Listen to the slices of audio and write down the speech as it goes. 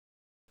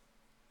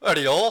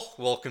Alrighty, y'all.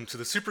 Welcome to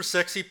the Super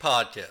Sexy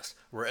Podcast,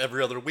 where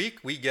every other week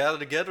we gather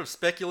together to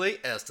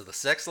speculate as to the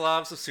sex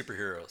lives of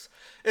superheroes.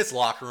 It's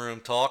locker room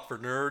talk for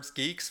nerds,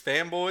 geeks,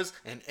 fanboys,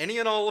 and any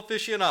and all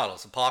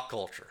aficionados of pop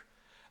culture.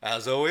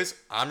 As always,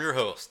 I'm your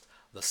host,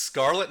 the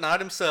Scarlet Knight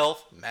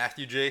himself,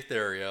 Matthew J.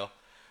 Therio.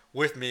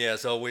 With me,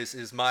 as always,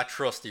 is my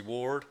trusty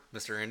ward,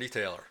 Mr. Andy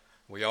Taylor.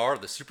 We are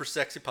the Super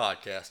Sexy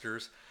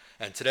Podcasters,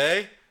 and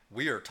today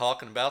we are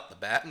talking about the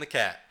Bat and the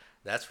Cat.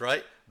 That's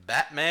right,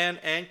 Batman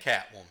and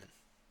Catwoman.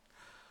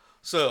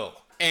 So,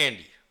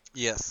 Andy,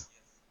 Yes.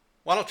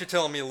 why don't you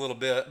tell me a little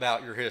bit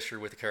about your history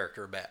with the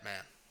character of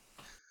Batman?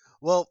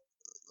 Well,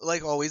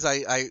 like always,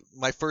 I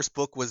my first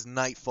book was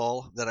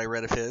Nightfall that I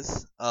read of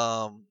his.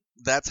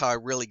 That's how I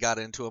really got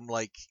into him.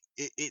 Like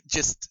it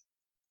just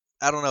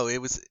I don't know.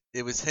 It was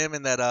him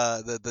and that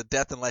the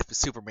Death and Life of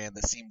Superman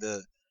that seemed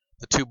the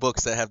two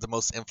books that have the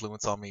most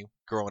influence on me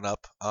growing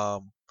up.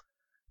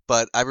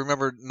 But I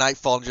remember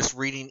Nightfall and just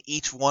reading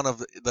each one of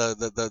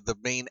the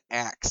main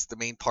acts, the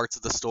main parts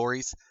of the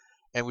stories,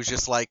 and was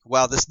just like,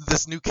 wow,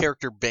 this new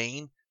character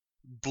Bane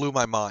blew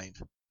my mind.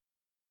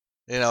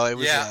 It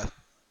was Yeah,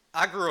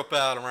 I grew up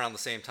out around the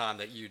same time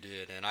that you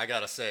did, and I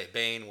gotta say,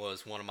 Bane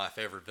was one of my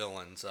favorite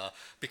villains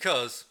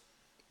because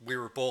we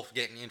were both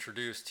getting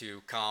introduced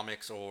to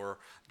comics or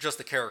just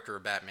the character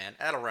of Batman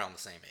at around the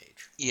same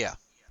age. yeah.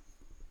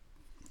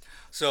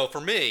 So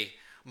for me,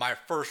 my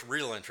first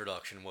real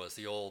introduction was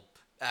the old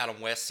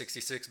Adam West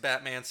 66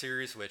 Batman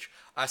series, which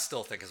I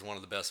still think is one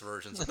of the best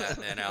versions of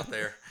Batman out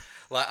there.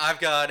 Like I've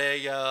got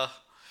a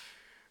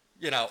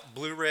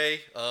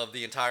Blu-ray of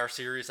the entire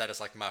series. That is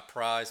like my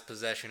prized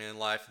possession in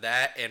life.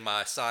 That and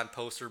my signed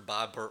poster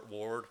by Burt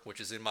Ward, which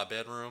is in my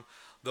bedroom.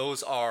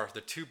 Those are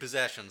the two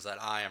possessions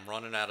that I am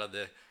running out of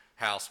the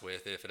house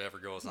with if it ever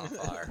goes on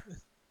fire.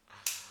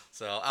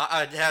 So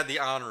I had the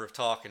honor of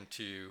talking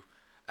to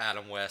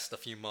Adam West a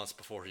few months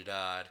before he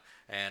died,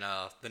 and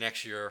the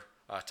next year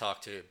I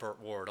talked to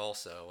Burt Ward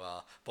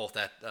also, both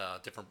at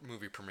different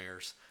movie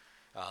premieres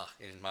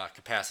in my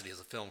capacity as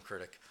a film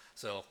critic.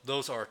 So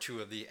those are two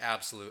of the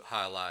absolute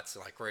highlights,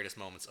 like greatest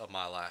moments of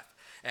my life.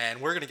 And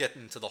we're going to get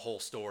into the whole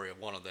story of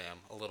one of them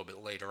a little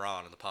bit later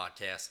on in the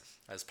podcast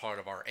as part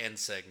of our end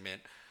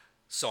segment,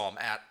 Saw Him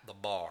at the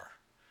Bar.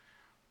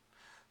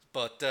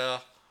 But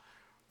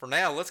for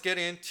now, let's get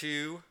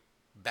into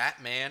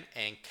Batman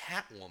and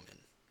Catwoman.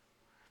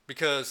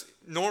 Because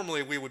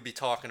normally we would be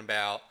talking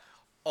about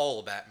all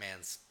of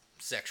Batman's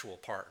sexual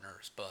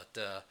partners, but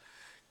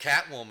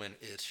Catwoman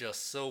is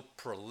just so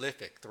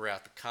prolific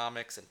throughout the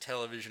comics and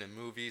television and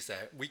movies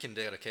that we can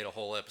dedicate a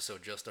whole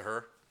episode just to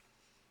her.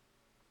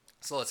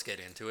 So let's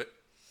get into it.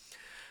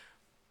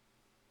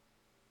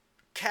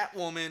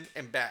 Catwoman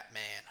and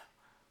Batman,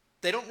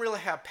 they don't really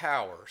have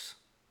powers,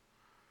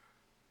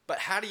 but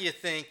how do you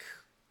think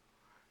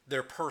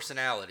their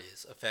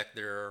personalities affect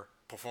their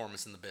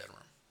performance in the bedroom?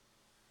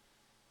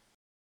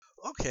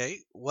 Okay.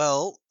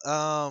 Well,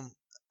 I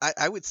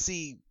would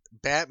see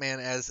Batman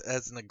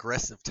as an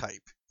aggressive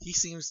type. He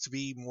seems to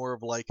be more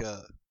of like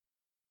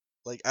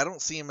I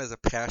don't see him as a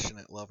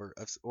passionate lover,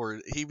 or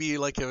he'd be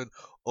like an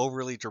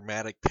overly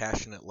dramatic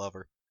passionate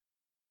lover.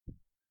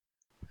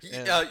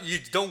 And You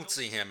don't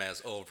see him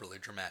as overly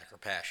dramatic or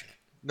passionate.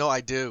 no,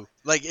 I do.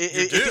 Like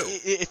You do.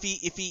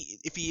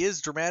 if he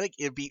is dramatic,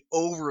 it'd be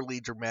overly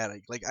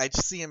dramatic. Like I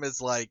just see him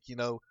as like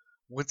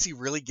once he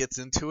really gets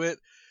into it,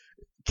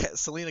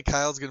 Selena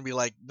Kyle's gonna be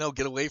like, no,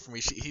 get away from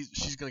me.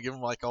 She's gonna give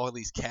him like all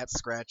these cat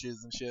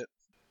scratches and shit.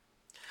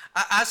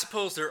 I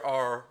suppose there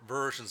are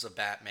versions of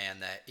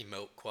Batman that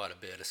emote quite a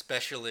bit,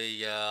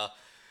 especially All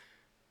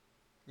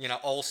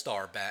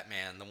Star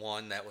Batman, the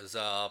one that was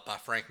by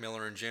Frank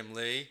Miller and Jim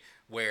Lee,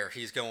 where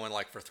he's going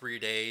like for 3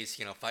 days,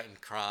 fighting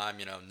crime,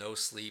 no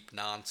sleep,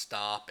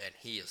 nonstop, and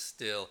he is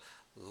still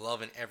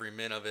loving every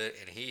minute of it,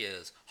 and he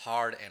is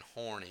hard and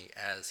horny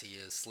as he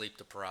is sleep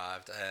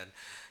deprived, and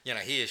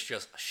he is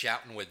just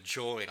shouting with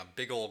joy and a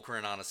big old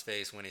grin on his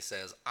face when he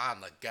says,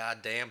 "I'm the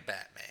goddamn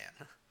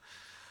Batman."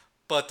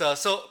 But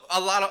so a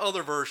lot of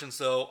other versions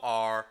though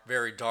are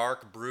very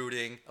dark,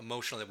 brooding,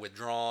 emotionally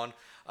withdrawn.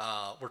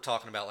 We're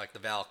talking about like the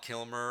Val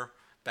Kilmer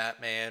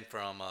Batman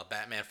from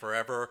Batman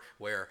Forever,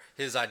 where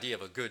his idea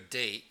of a good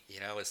date,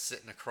 is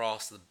sitting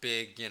across the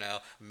big,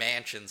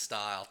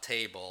 mansion-style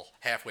table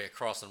halfway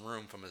across the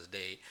room from his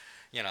date,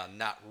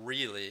 not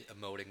really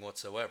emoting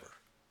whatsoever.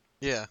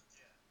 Yeah.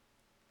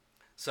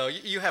 So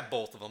you have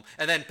both of them,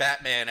 and then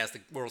Batman as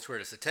the world's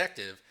greatest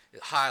detective,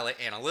 highly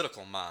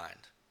analytical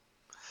mind.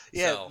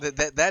 Yeah, So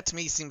that to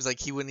me seems like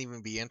he wouldn't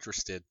even be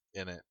interested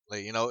in it.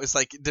 Like, it's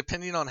like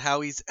depending on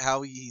how he's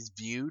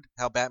viewed,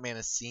 how Batman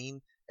is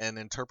seen and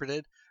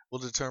interpreted, will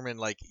determine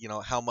like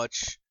how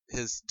much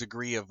his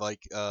degree of like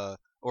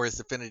or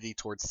his affinity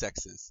towards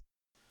sex is.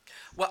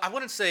 Well, I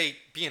wouldn't say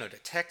being a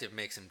detective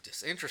makes him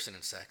disinterested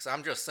in sex.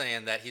 I'm just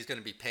saying that he's going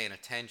to be paying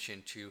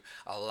attention to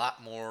a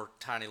lot more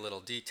tiny little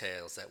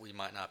details that we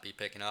might not be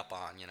picking up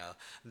on,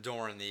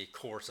 during the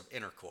course of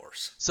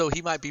intercourse. So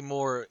he might be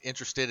more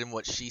interested in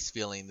what she's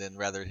feeling than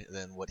rather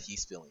than what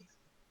he's feeling.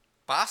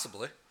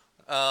 Possibly.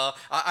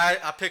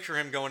 I picture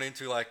him going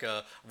into like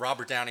a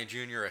Robert Downey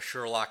Jr. as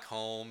Sherlock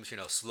Holmes,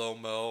 slow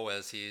mo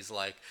as he's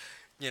like,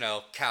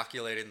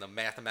 calculating the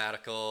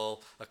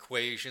mathematical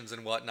equations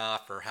and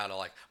whatnot for how to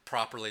like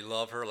properly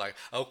love her. Like,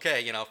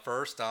 okay,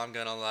 first I'm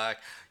gonna like,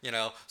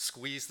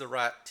 squeeze the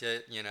right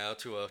tit,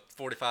 to a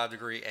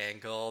 45-degree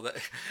angle,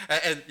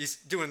 and he's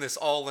doing this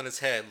all in his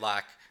head,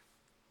 like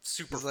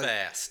super He's like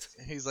fast.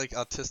 he's like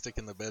autistic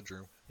in the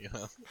bedroom, you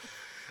know.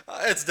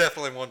 It's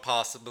definitely one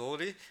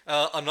possibility.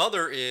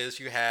 Another is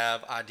you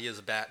have ideas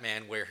of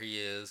Batman where he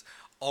is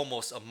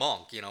almost a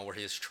monk, where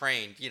he is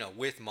trained,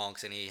 with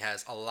monks and he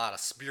has a lot of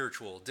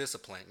spiritual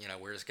discipline,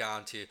 where he's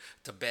gone to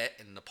Tibet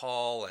and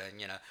Nepal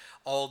and,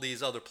 all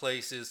these other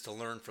places to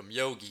learn from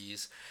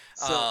yogis.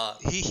 So Uh,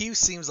 he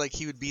seems like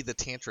he would be the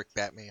tantric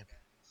Batman.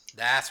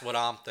 That's what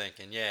I'm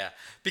thinking, yeah.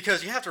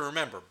 Because you have to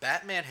remember,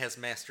 Batman has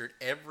mastered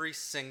every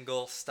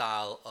single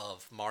style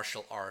of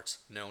martial arts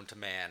known to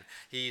man.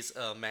 He's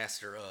a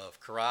master of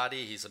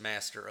karate, he's a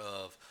master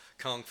of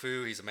kung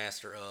fu, he's a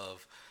master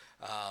of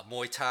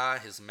Muay Thai,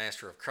 he's a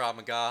master of Krav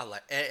Maga.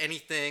 Like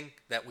anything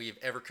that we've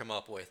ever come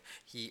up with,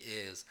 he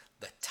is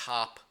the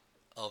top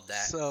of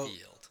that So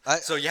field. I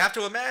So you have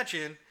to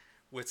imagine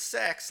with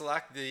sex,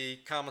 like the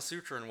Kama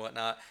Sutra and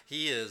whatnot,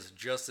 he is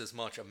just as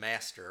much a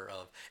master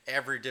of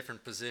every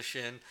different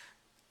position,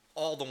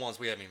 all the ones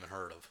we haven't even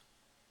heard of.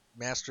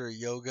 master of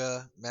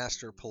yoga,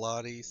 master of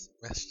Pilates,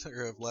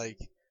 master of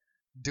like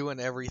doing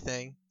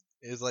everything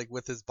is like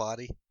with his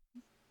body.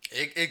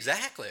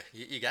 Exactly.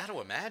 You got to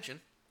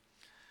imagine.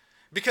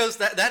 Because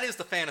that is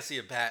the fantasy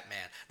of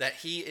Batman, that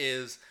he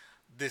is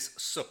this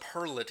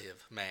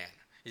superlative man.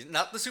 He's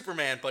not the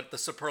Superman, but the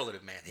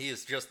superlative man. He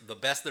is just the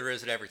best there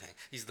is at everything.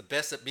 He's the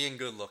best at being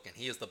good looking.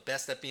 He is the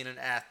best at being an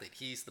athlete.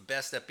 He's the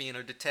best at being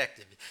a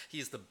detective.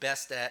 He's the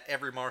best at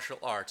every martial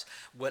arts.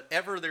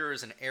 Whatever there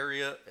is an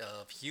area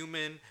of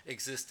human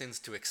existence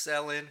to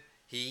excel in,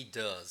 he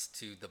does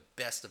to the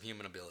best of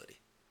human ability.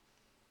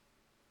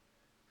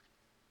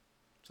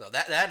 So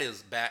that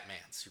is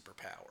Batman's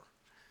superpower.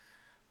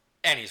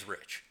 And he's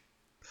rich.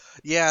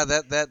 Yeah,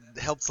 that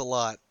helps a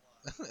lot.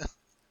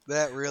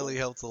 That really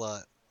helps a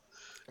lot.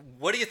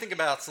 What do you think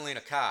about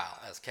Selena Kyle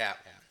as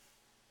Catwoman?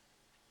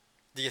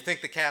 Do you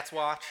think the cats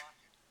watch?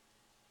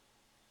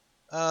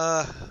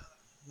 Uh,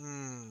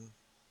 hmm,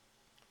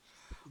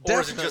 Or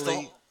is it just a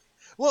definitely.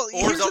 Well,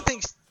 or is here's a the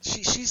thing.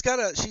 She's got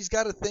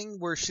a thing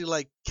where she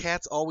like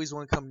cats always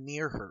want to come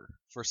near her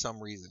for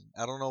some reason.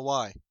 I don't know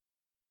why.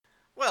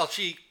 well,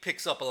 she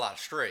picks up a lot of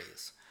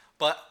strays.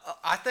 But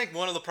I think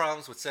one of the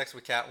problems with sex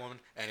with Catwoman,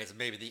 and it's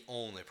maybe the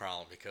only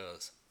problem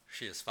because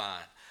she is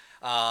fine,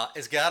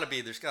 it's got to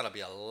be there's got to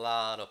be a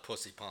lot of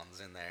pussy puns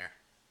in there.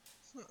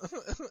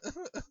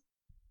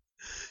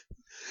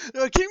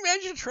 No, can you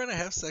imagine trying to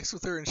have sex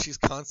with her and she's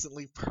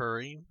constantly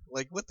purring?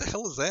 Like, what the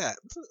hell is that?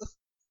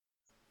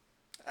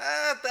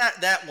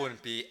 That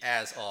wouldn't be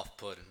as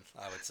off-putting,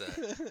 I would say.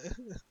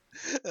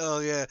 Oh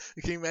yeah,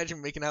 can you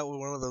imagine making out with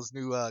one of those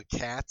new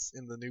cats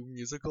in the new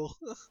musical?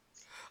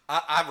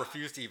 I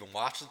refuse to even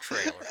watch the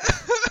trailer.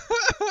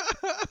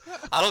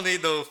 I don't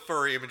need those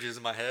furry images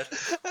in my head.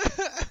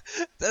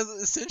 That's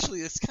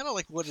essentially it's kind of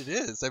like what it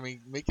is. I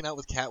mean, making out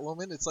with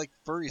Catwoman, it's like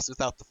furries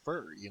without the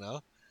fur, you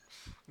know.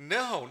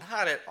 No,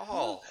 not at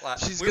all. Like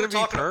She's we were gonna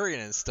be talking. purring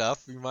and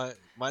stuff. You might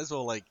as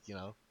well like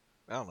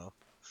I don't know.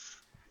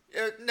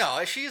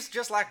 No, she's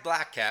just like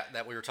Black Cat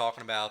that we were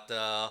talking about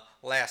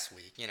last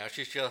week.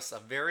 She's just a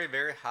very,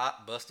 very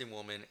hot, busty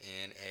woman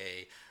in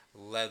a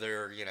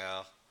leather,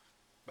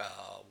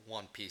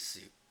 one-piece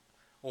suit,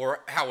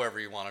 or however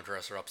you want to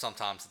dress her up.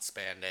 Sometimes it's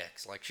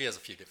spandex. Like she has a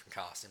few different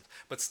costumes,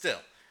 but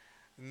still,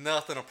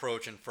 nothing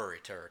approaching furry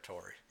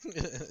territory.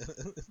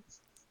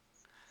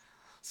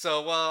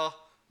 So,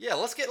 yeah,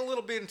 let's get a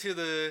little bit into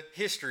the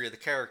history of the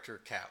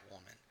character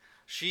Catwoman.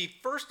 She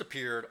first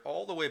appeared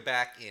all the way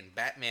back in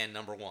Batman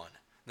 #1.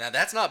 Now,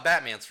 that's not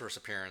Batman's first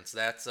appearance.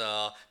 That's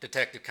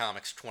Detective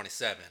Comics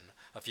 27,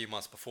 a few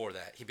months before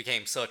that. He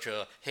became such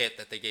a hit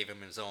that they gave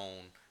him his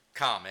own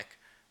comic,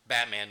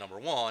 Batman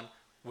 #1,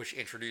 which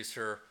introduced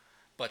her,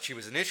 but she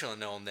was initially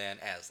known then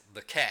as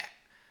the Cat.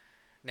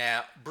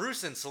 Now,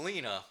 Bruce and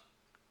Selena,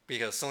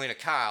 because Selena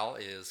Kyle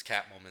is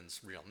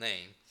Catwoman's real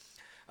name,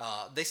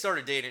 they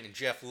started dating in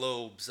Jeff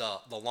Loeb's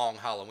The Long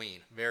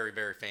Halloween, very,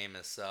 very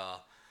famous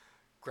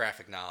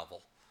graphic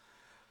novel.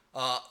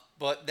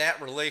 But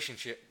that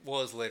relationship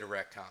was later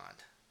retconned.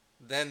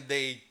 Then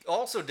they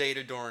also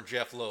dated during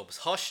Jeff Loeb's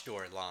Hush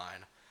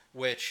storyline,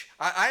 which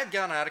I had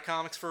gone out of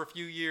comics for a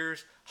few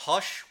years.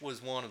 Hush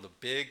was one of the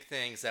big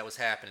things that was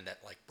happening that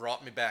like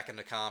brought me back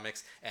into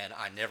comics, and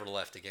I never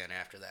left again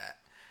after that.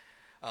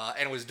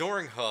 And it was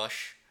during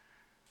Hush.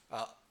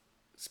 Uh,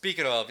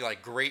 Speaking of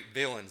like great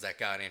villains that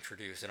got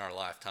introduced in our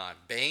lifetime,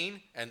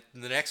 Bane, and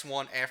the next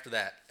one after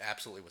that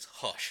absolutely was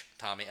Hush,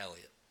 Tommy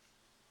Elliott.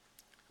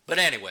 But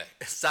anyway,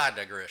 side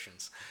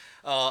digressions.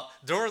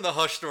 During the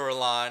Hush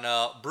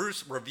storyline,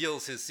 Bruce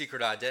reveals his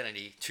secret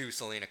identity to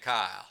Selena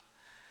Kyle.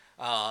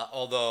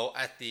 Although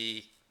at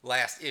the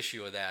last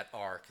issue of that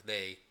arc,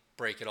 they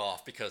break it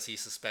off because he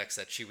suspects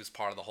that she was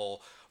part of the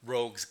whole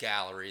rogues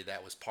gallery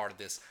that was part of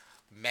this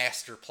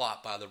master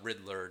plot by the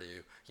Riddler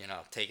to,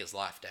 take his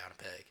life down a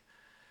peg.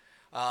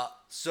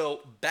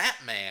 So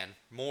Batman,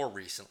 more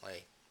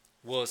recently,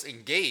 was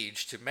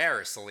engaged to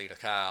marry Selina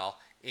Kyle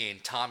in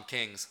Tom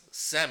King's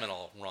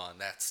seminal run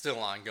that's still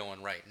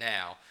ongoing right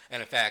now.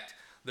 And in fact,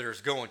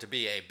 there's going to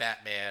be a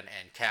Batman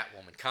and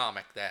Catwoman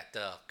comic that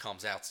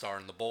comes out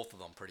starring the both of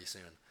them pretty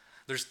soon.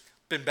 There's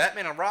been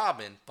Batman and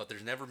Robin, but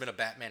there's never been a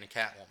Batman and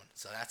Catwoman.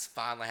 So that's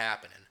finally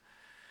happening.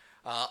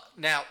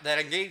 Now, that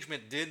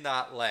engagement did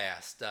not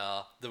last.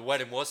 The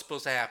wedding was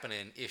supposed to happen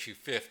in issue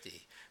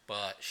 50,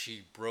 but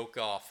she broke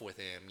off with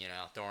him,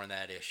 during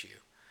that issue.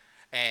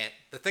 And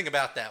the thing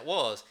about that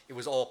was, it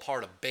was all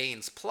part of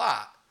Bane's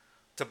plot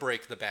to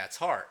break the Bat's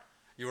heart.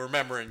 You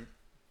remember in,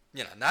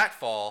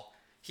 Nightfall,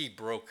 he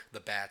broke the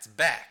Bat's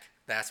back.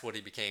 That's what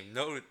he became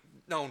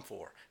known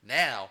for.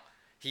 Now,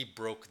 he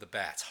broke the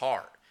Bat's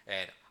heart.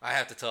 And I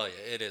have to tell you,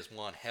 it is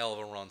one hell of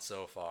a run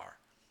so far.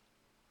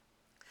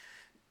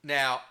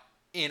 Now,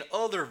 in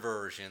other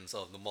versions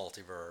of the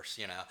multiverse,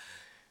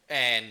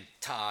 and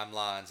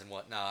timelines and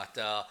whatnot,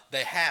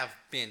 they have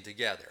been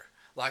together.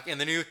 Like in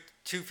the new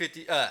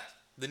 250,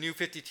 the new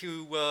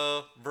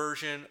 52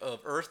 version of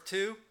Earth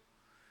 2,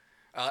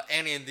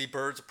 and in the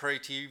Birds of Prey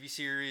TV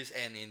series,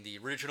 and in the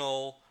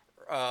original,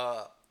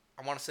 I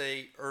want to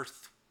say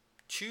Earth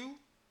 2.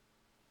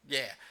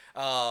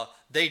 Yeah,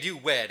 they do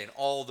wed in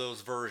all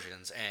those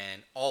versions,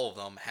 and all of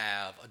them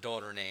have a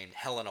daughter named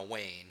Helena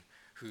Wayne,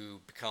 who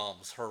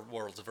becomes her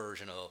world's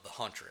version of the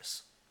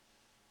Huntress.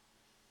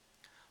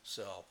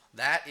 So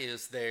that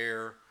is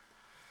their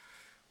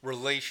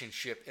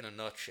relationship in a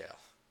nutshell.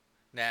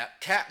 Now,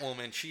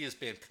 Catwoman, she has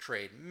been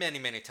portrayed many,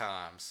 many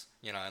times,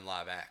 in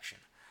live action.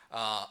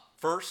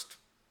 First,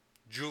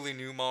 Julie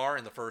Newmar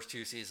in the first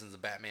two seasons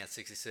of Batman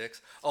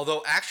 66.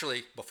 Although,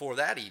 actually, before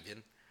that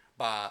even,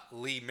 by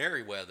Lee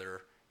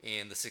Merriweather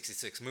in the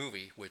 66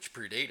 movie, which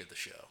predated the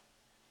show.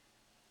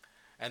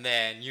 And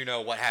then you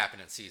know what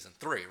happened in season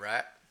 3,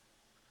 right?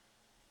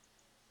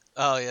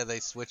 Oh yeah, they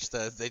switched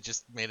they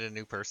just made a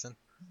new person.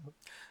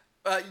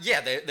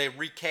 Yeah, they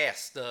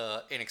recast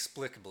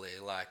inexplicably,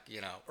 like,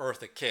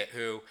 Eartha Kitt,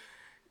 who,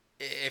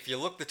 if you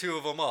look the two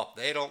of them up,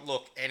 they don't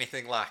look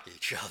anything like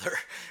each other.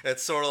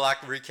 It's sort of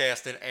like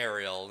recasting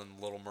Ariel and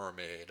Little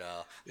Mermaid,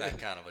 that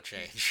kind of a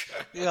change.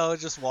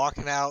 Just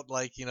walking out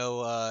like,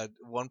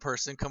 one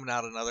person coming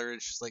out another.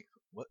 It's just like,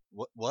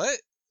 what?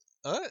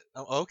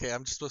 Oh, okay,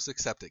 I'm just supposed to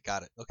accept it.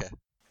 Got it. Okay.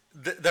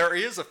 There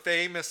is a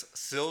famous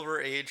Silver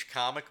Age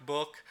comic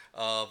book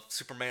of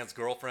Superman's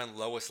girlfriend,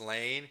 Lois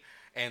Lane,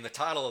 and the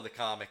title of the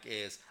comic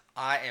is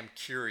 "I Am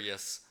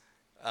Curious,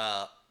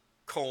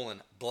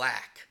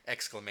 black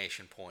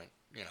exclamation point,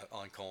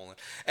 on colon,"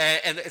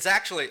 and it's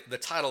actually the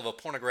title of a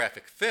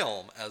pornographic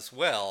film as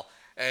well.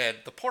 And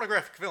the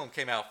pornographic film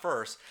came out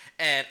first,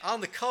 and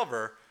on the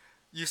cover,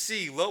 you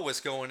see Lois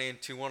going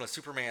into one of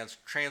Superman's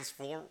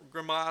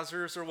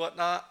transformers or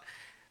whatnot,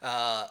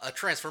 a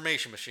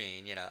transformation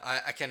machine.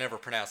 I can never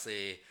pronounce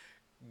the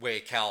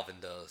way Calvin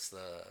does,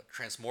 the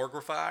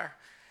transmogrifier.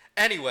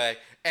 Anyway,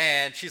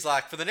 and she's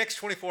like, for the next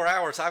 24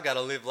 hours, I've got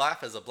to live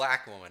life as a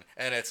black woman.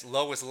 And it's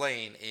Lois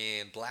Lane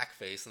in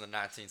blackface in the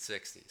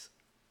 1960s.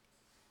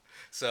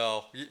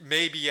 So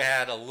maybe you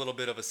had a little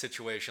bit of a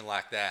situation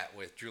like that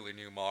with Julie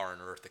Newmar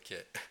and Eartha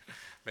Kitt.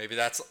 Maybe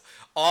that's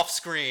off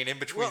screen in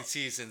between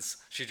seasons.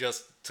 She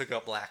just took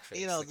up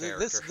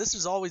blackface. This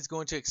is always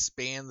going to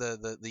expand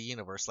the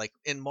universe. Like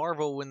in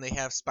Marvel, when they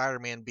have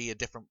Spider-Man be a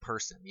different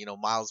person,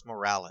 Miles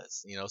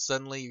Morales.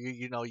 Suddenly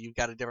you've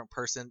got a different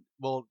person.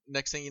 Well,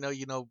 next thing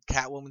you know,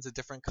 Catwoman's a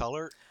different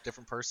color,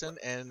 different person,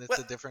 and it's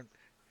a different.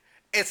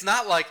 It's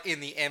not like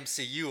in the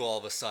MCU all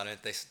of a sudden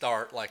they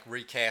start like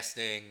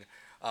recasting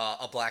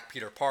a black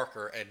Peter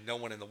Parker, and no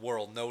one in the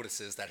world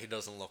notices that he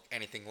doesn't look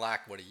anything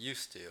like what he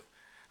used to.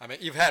 I mean,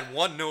 you've had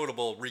one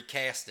notable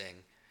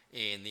recasting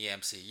in the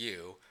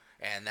MCU,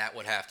 and that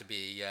would have to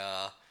be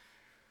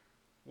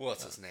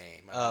what's his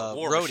name?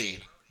 War Rhodey. Machine.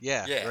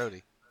 Yeah,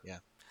 Rhodey. Yeah.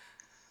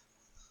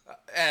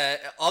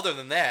 Other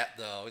than that,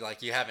 though,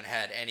 like you haven't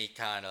had any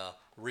kind of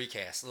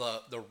recast.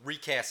 The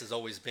recast has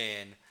always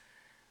been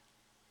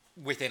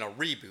within a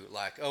reboot.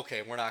 Like,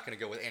 okay, we're not going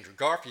to go with Andrew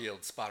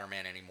Garfield's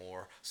Spider-Man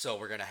anymore, so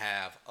we're going to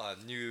have a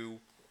new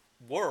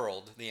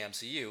world, the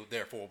MCU,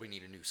 therefore we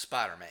need a new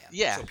Spider-Man.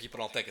 Yeah. So people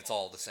don't think it's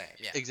all the same.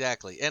 Yeah.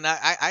 Exactly. And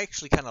I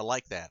actually kind of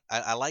like that.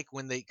 I like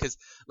when they, because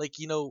like,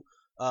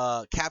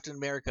 Captain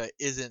America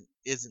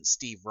isn't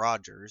Steve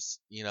Rogers.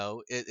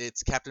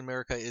 It's Captain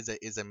America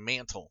is a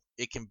mantle.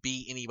 It can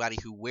be anybody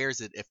who wears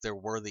it if they're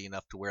worthy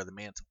enough to wear the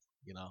mantle.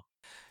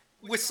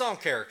 With some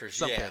characters,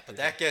 but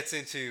that gets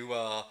into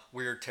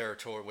weird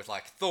territory with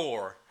like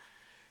Thor.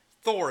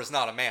 Thor is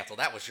not a mantle.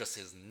 That was just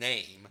his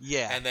name.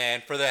 Yeah. And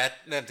then for them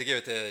to give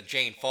it to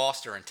Jane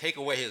Foster and take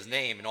away his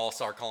name and all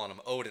start calling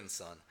him Odin's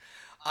son.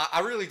 I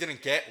really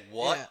didn't get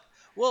what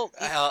Well,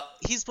 Uh,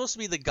 he's supposed to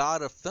be the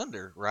god of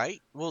thunder,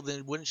 right? Well,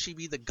 then wouldn't she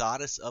be the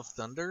goddess of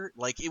thunder?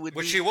 Like it would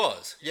Which be. she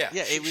was, yeah.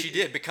 Yeah, it would. She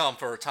did become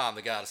for a time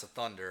the goddess of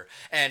thunder.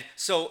 And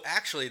so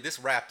actually this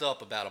wrapped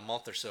up about a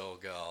month or so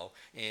ago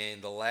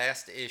in the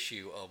last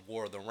issue of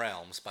War of the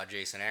Realms by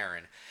Jason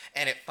Aaron.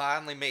 And it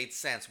finally made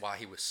sense why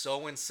he was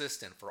so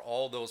insistent for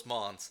all those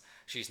months.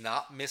 She's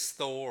not Miss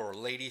Thor or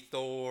Lady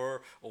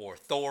Thor or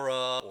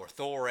Thora or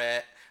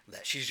Thorette,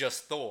 that she's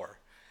just Thor.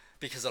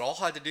 Because it all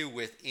had to do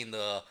with in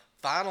the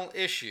final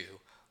issue,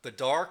 the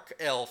dark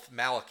elf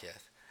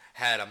Malekith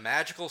had a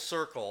magical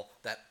circle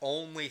that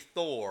only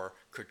Thor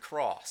could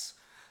cross.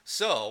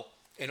 So,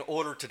 in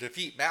order to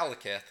defeat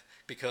Malekith,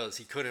 because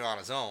he couldn't on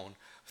his own,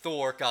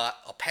 Thor got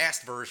a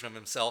past version of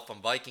himself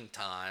from Viking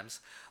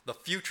times, the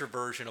future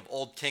version of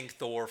Old King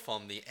Thor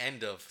from the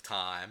end of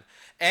time,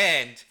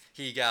 and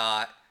he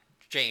got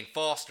Jane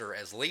Foster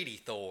as Lady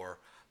Thor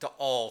to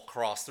all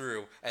cross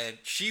through. And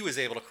she was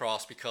able to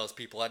cross because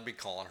people had been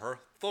calling her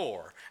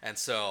Thor. And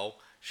so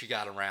she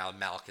got around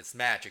Malekith's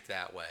magic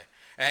that way.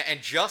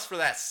 And just for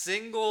that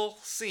single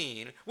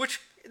scene, which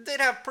did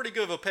have pretty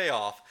good of a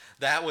payoff,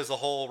 that was the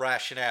whole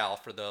rationale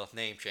for the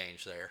name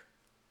change there.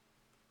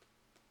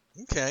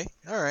 Okay,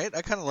 all right.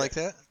 I kind of Yeah. like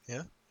that.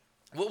 Yeah.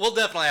 We'll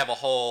definitely have a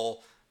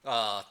whole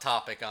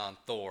topic on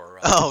Thor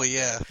Oh one day.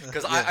 yeah,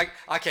 Because yeah.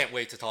 I can't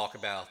wait to talk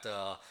about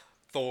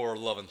Thor,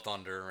 Love and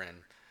Thunder, and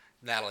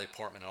Natalie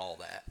Portman and all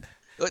that.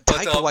 But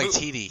Taika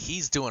Waititi,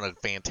 he's doing a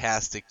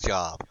fantastic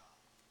job.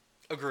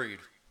 agreed.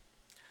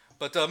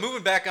 But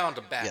moving back on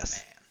to Batman.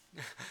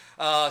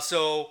 Yes.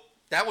 So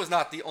that was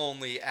not the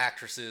only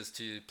actresses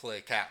to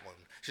play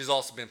Catwoman. She's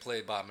also been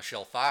played by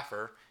Michelle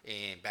Pfeiffer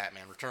in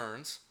Batman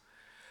Returns,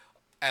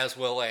 as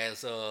well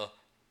as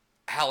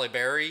Halle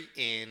Berry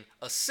in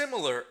a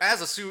similar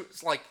as a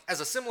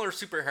similar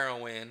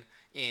superheroine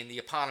in the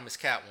eponymous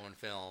Catwoman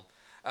film,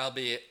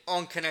 albeit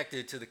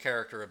unconnected to the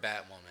character of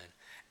Batwoman.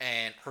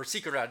 And her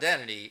secret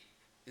identity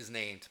is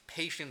named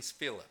Patience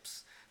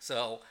Phillips.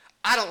 So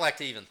I don't like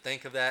to even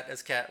think of that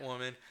as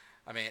Catwoman.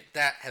 I mean,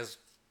 that has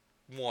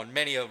won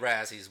many of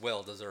Razzie's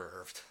well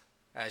deserved,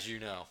 as you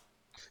know.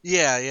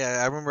 Yeah, yeah.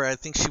 I remember. I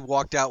think she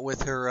walked out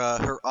with her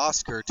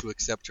Oscar to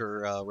accept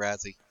her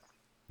Razzie.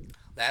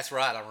 That's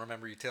right. I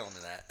remember you telling me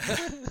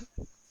that.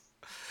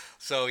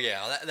 So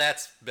yeah,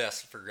 that's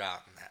best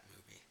forgotten, that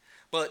movie.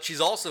 But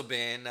she's also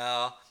been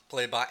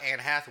played by Anne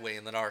Hathaway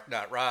in The Dark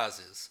Knight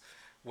Rises,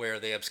 where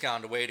they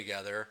abscond away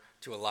together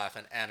to a life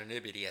in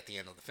anonymity at the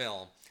end of the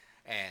film.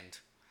 And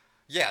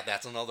yeah,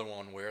 that's another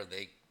one where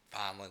they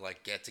finally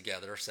like get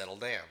together, settle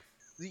down.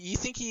 You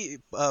think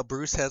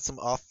Bruce had some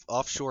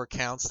offshore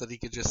accounts that he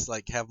could just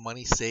like have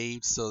money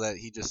saved so that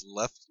he just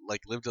left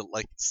like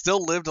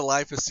still lived a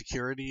life of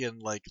security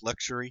and like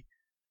luxury?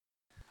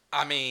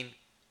 I mean,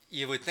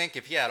 you would think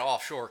if he had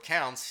offshore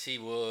accounts, he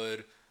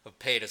would have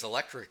paid his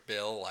electric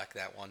bill like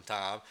that one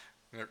time.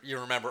 You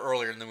remember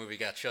earlier in the movie he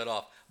got shut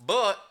off.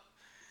 But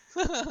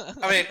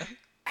I mean,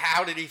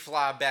 how did he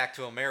fly back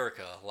to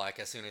America like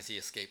as soon as he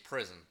escaped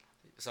prison?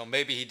 So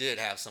maybe he did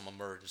have some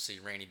emergency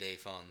rainy day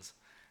funds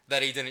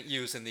that he didn't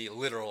use in the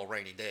literal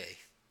rainy day.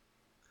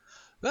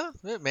 Well,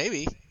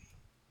 maybe,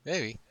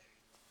 maybe.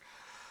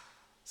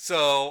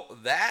 So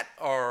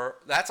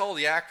that's all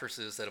the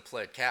actresses that have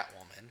played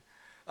Catwoman.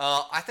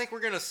 I think we're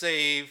gonna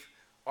save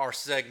our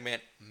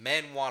segment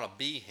 "Men Want to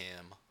Be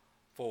Him"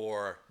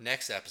 for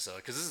next episode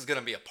because this is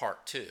gonna be a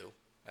part two,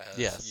 as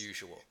Yes.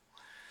 usual.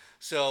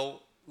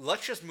 So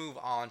let's just move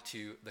on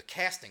to the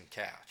casting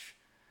couch.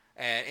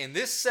 And in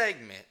this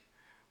segment,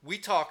 we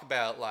talk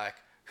about like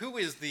who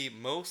is the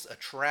most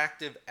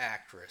attractive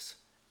actress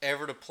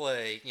ever to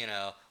play,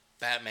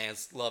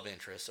 Batman's love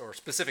interest, or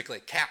specifically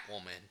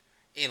Catwoman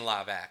in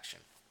live action.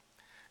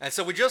 And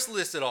so we just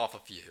listed off a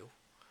few.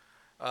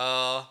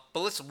 But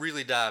let's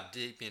really dive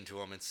deep into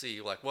them and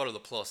see like what are the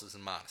pluses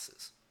and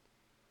minuses.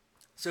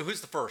 So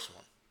who's the first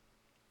one?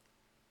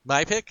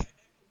 My pick,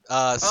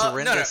 No, no,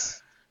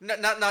 Surrendus.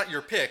 not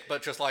your pick,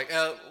 but just like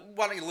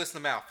why don't you list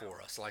them out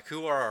for us? Like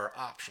who are our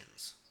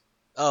options?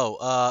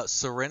 Oh,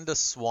 Surrenda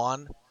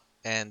Swan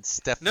and No,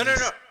 Stephanie.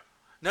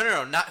 no, no,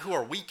 no. Not who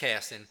are we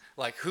casting.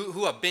 Like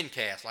who have been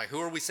cast. Like who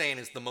are we saying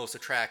is the most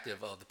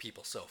attractive of the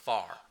people so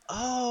far?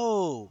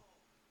 Oh,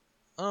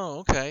 oh,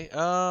 okay.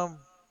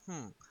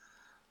 Hmm.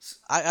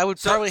 I would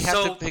So probably have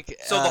to so pick.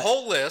 so the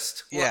whole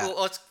list. Yeah,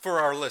 Let's for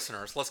our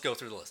listeners. Let's go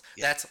through the list.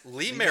 yeah. That's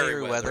Lee Lee Merriweather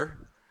Merriweather.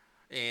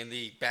 in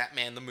the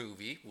Batman the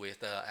movie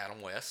with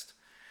Adam West.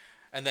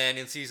 And then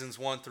in seasons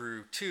 1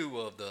 through 2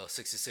 of the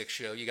 66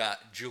 show, you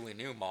got Julie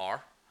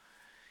Newmar.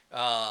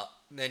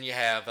 Then you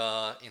have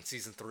in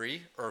season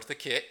 3, Eartha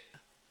Kitt.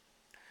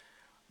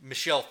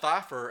 Michelle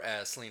Pfeiffer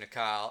as Selena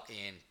Kyle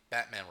in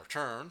Batman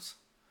Returns.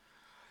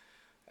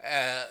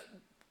 Uh,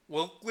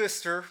 we'll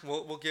list her.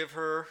 We'll give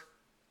her,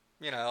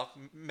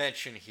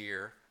 mention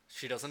here.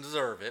 She doesn't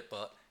deserve it,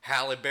 but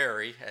Halle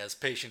Berry as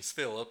Patience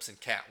Phillips in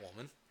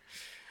Catwoman.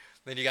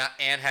 Then you got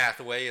Anne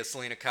Hathaway as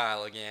Selena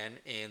Kyle again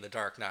in The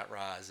Dark Knight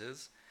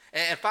Rises.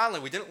 And finally,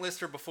 we didn't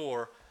list her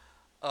before,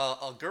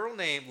 a girl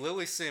named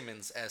Lily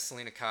Simmons as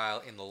Selena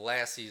Kyle in the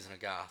last season of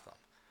Gotham.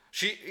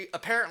 She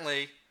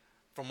apparently,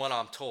 from what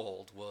I'm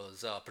told,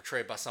 was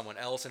portrayed by someone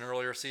else in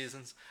earlier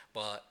seasons.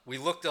 But we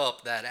looked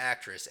up that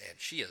actress, and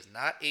she is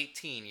not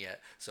 18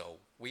 yet, so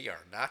we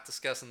are not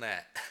discussing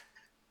that.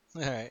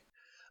 All right.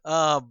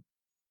 Um,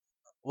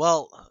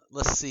 well,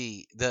 let's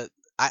see.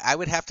 I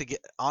would have to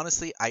get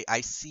honestly.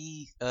 I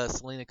see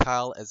Selena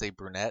Kyle as a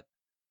brunette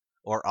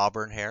or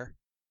auburn hair.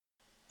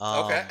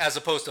 Okay, Um, as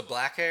opposed to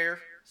black hair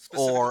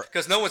specifically, or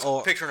because no one's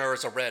or picturing her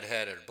as a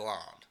redheaded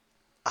blonde.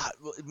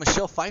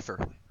 Michelle Pfeiffer.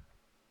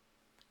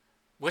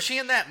 Was she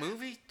in that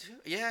movie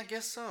too? Yeah, I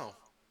guess so.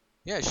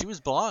 Yeah, she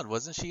was blonde,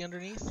 wasn't she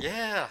underneath?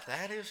 Yeah,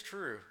 that is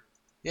true.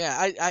 Yeah,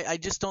 I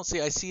just don't see.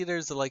 I see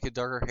there's like a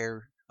darker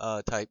hair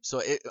type.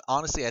 So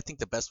honestly, I think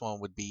the best one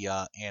would be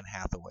Anne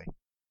Hathaway.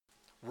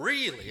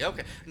 Really?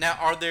 Okay. Now,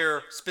 are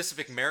there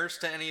specific merits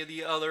to any of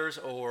the others,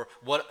 or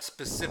what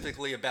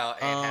specifically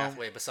about Anne Um,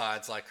 Hathaway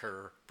besides like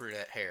her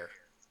brunette hair?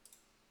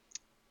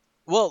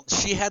 well,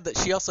 she had the.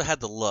 She also had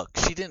the look.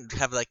 She didn't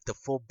have like the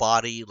full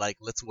body. Like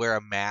let's wear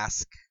a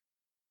mask.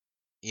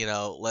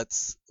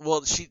 Let's.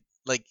 Well, she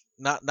like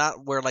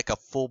not wear like a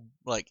full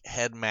like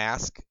head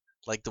mask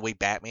like the way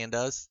Batman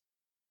does.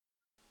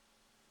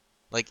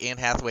 Like Anne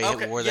Hathaway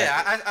Okay, wore that.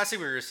 yeah, I see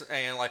what you're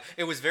saying. Like,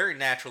 it was very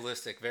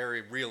naturalistic,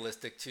 very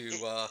realistic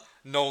to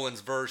Nolan's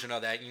version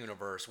of that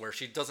universe, where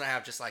she doesn't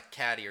have just like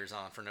cat ears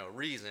on for no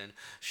reason.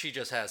 She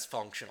just has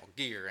functional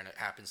gear, and it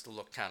happens to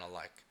look kind of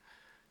like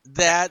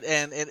that. That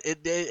and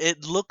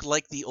it looked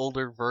like the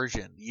older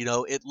version.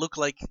 It looked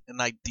like an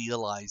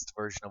idealized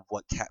version of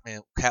what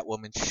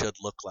Catwoman should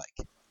look like.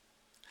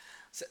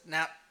 So,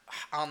 now,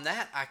 on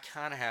that, I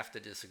kind of have to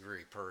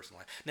disagree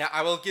personally. Now,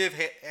 I will give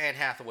Anne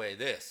Hathaway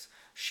this: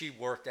 she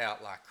worked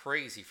out like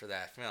crazy for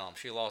that film.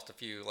 She lost a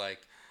few like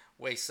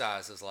waist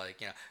sizes,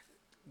 like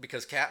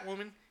because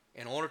Catwoman,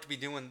 in order to be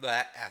doing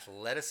that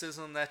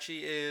athleticism that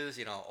she is,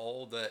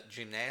 all the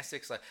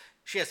gymnastics, like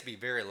she has to be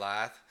very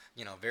lithe,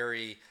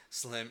 very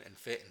slim and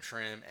fit and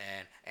trim.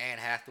 And Anne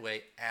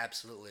Hathaway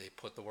absolutely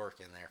put the work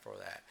in there for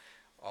that.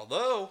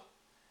 Although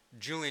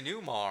Julie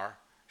Newmar,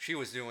 she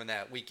was doing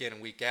that week in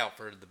and week out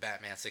for the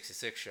Batman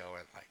 '66 show,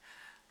 and like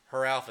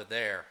her outfit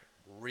there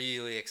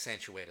really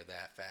accentuated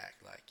that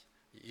fact. Like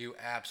you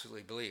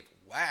absolutely believe,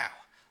 wow,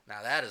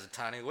 now that is a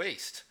tiny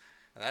waist.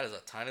 That is a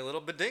tiny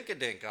little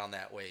badinkadink on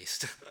that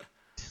waist.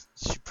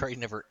 She probably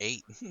never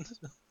ate.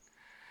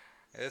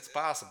 It's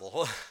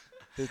possible.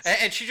 It's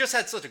And she just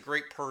had such a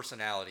great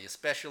personality,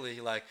 especially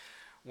like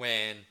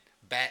when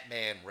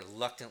Batman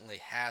reluctantly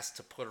has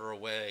to put her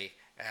away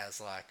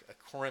as like a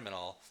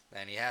criminal,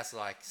 and he has to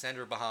like send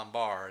her behind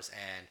bars,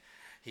 and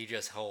he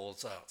just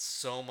holds out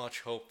so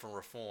much hope for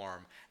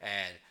reform.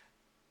 And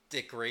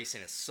Dick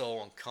Grayson is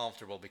so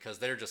uncomfortable because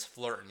they're just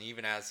flirting,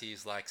 even as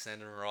he's like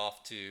sending her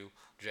off to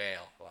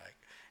jail. Like,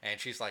 and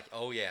she's like,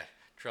 "Oh yeah,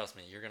 trust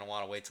me, you're gonna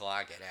want to wait till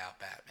I get out,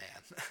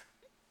 Batman."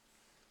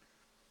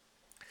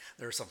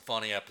 There's some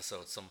funny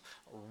episodes, some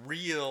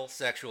real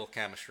sexual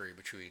chemistry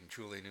between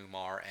Julie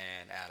Newmar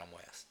and Adam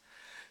West.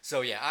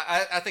 So yeah,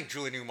 I think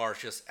Julie Newmar is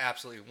just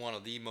absolutely one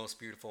of the most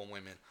beautiful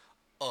women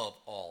of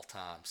all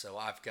time. So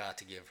I've got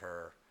to give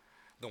her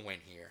the win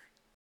here.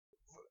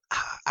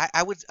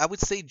 I would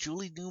say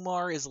Julie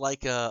Newmar is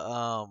like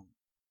a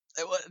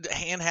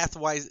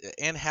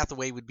Anne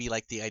Hathaway would be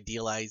like the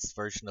idealized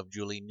version of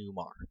Julie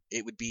Newmar.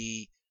 It would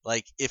be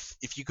like if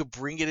you could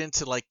bring it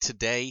into like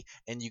today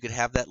and you could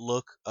have that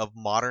look of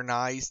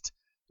modernized.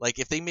 Like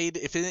if they made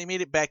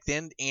it back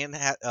then,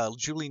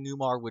 Julie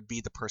Newmar would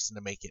be the person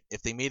to make it.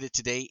 If they made it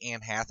today,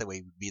 Anne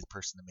Hathaway would be the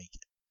person to make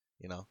it.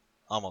 You know,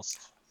 almost.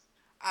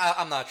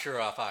 I'm not sure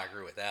if I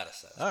agree with that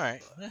All assessment,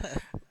 right.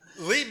 but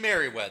Lee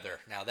Merriweather.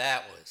 Now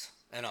that was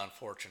an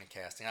unfortunate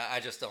casting. I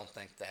just don't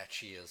think that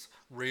she is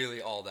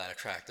really all that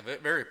attractive. A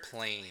very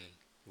plain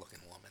looking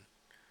woman.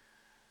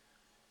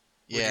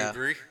 Would you Yeah.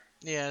 agree?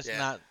 Yeah. It's Yeah.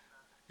 not.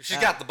 She's Uh,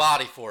 got the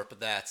body for it, but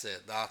that's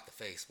it. Not the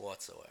face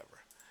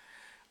whatsoever.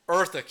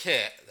 Eartha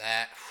Kitt,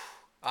 that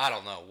I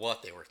don't know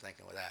what they were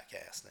thinking with that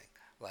casting.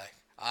 Like,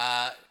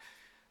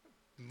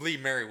 Lee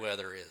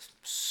Merriweather is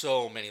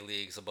so many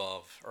leagues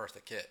above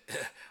Eartha Kitt.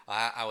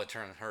 I would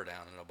turn her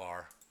down in a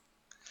bar.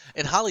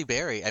 and Holly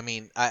Berry. I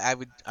mean, I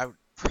would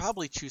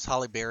probably choose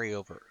Holly Berry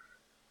over.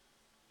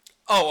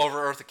 Oh, over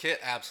Eartha Kitt,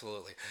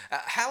 absolutely.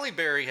 Halle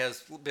Berry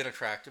has been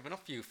attractive in a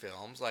few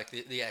films, like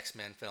the X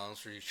Men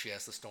films, where she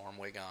has the storm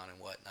wig on and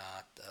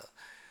whatnot.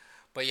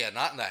 But yeah,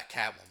 not in that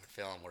Catwoman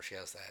film where she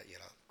has that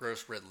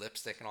gross red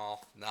lipstick and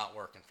all. Not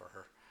working for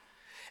her.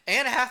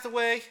 Anne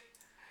Hathaway,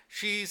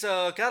 she's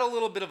got a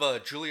little bit of a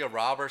Julia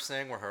Roberts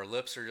thing where her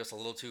lips are just a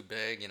little too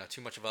big,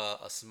 too much of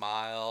a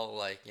smile,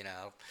 like,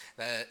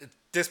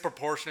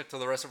 disproportionate to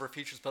the rest of her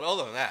features. But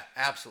other than that,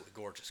 absolutely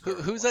gorgeous Who,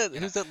 girl. who's Like, that?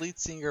 Who's that lead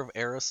singer of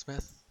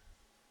Aerosmith?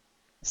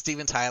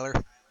 Steven Tyler.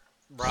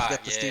 She's right,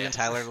 got the yeah. Steven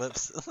Tyler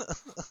lips.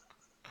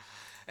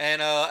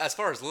 And as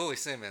far as Lily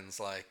Simmons,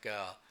 like,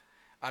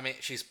 I mean,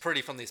 she's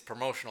pretty from these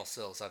promotional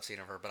stills I've seen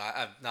of her, but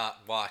I've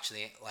not watched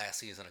the last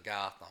season of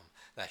Gotham.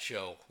 That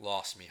show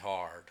lost me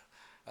hard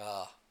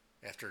uh,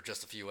 after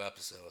just a few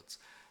episodes.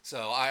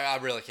 So I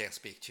really can't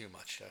speak too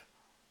much to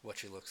what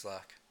she looks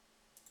like.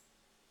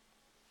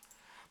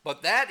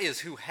 But that is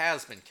who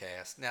has been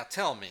cast. Now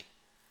tell me,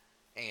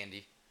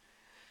 Andy,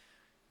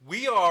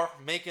 we are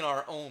making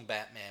our own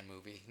Batman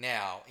movie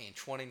now in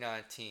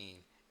 2019,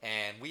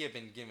 and we have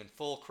been given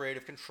full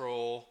creative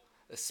control,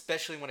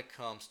 especially when it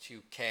comes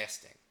to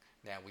casting.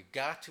 Now, we've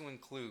got to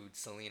include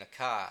Selena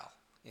Kyle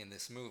in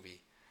this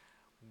movie.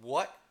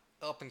 What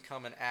up and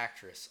coming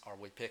actress are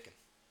we picking?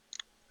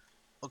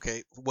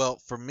 Okay, well,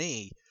 for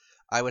me,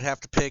 I would have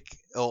to pick.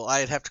 Oh,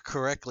 I'd have to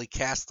correctly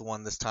cast the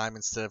one this time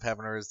instead of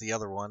having her as the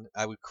other one.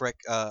 I would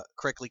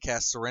correctly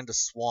cast Serinda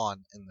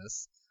Swan in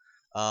this.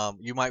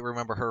 You might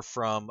remember her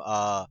from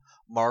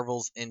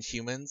Marvel's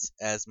Inhumans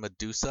as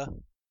Medusa.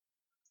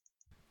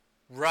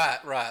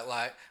 Right, right.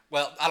 Like,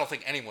 well, I don't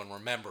think anyone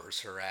remembers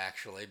her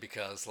actually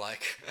because,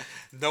 like,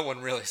 no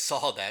one really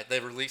saw that. They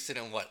released it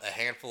in what, a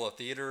handful of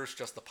theaters,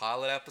 just the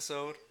pilot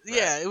episode, right?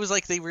 Yeah, it was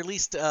like they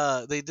released.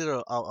 They did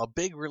a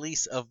big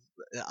release of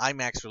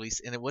IMAX release,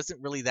 and it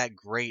wasn't really that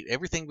great.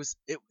 Everything was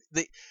it.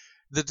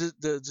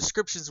 The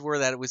descriptions were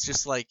that it was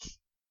just like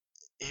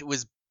it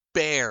was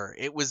bare.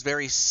 It was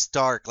very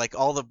stark. Like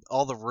all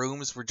the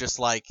rooms were just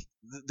like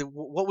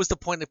what was the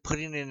point of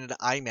putting it into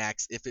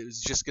IMAX if it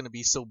was just going to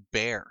be so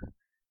bare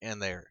in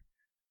there?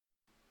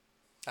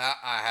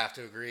 I have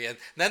to agree. And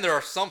then there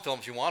are some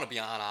films you want to be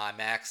on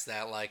IMAX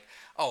that, like,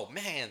 oh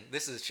man,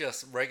 this is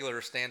just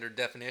regular standard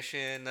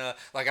definition.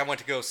 Like, I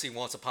went to go see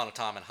Once Upon a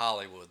Time in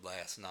Hollywood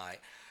last night.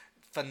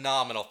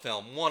 Phenomenal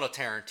film, one of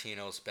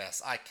Tarantino's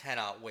best. I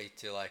cannot wait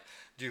to like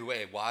do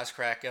a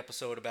wisecrack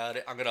episode about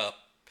it. I'm gonna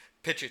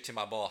pitch it to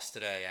my boss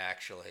today,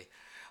 actually.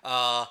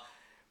 Uh,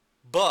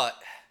 but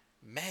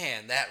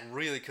man, that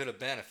really could have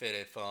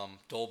benefited from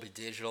Dolby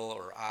Digital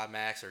or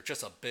IMAX or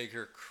just a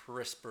bigger,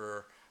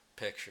 crisper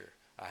picture.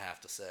 I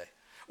have to say,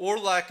 or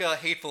like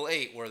Hateful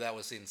Eight, where that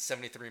was in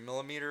 73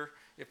 millimeter,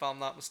 if I'm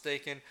not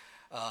mistaken.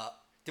 Uh,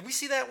 did we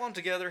see that one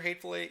together,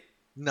 Hateful Eight?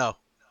 No.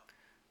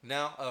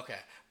 No, okay,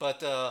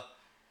 but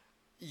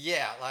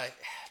yeah, like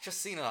just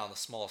seeing it on the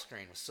small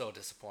screen was so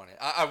disappointing.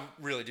 I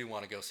really do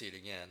want to go see it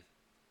again.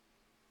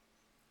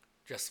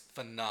 Just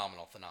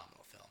phenomenal,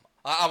 phenomenal film.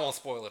 I won't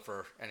spoil it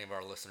for any of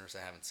our listeners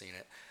that haven't seen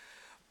it.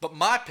 But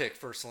my pick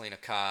for Selena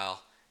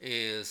Kyle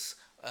is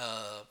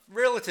a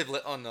relatively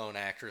unknown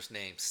actress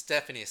named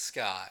Stephanie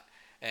Scott.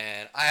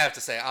 And I have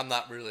to say, I'm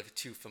not really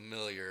too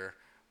familiar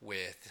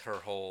with her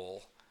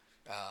whole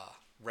uh,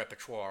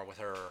 repertoire, with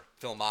her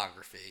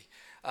filmography.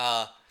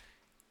 Uh,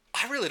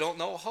 I really don't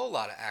know a whole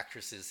lot of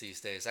actresses these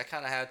days. I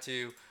kind of had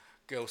to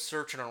go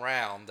searching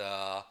around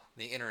the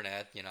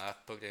internet. You know, I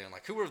put in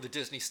like who were the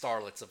Disney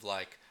starlets of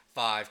like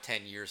 5,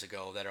 10 years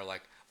ago that are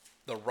like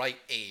the right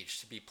age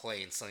to be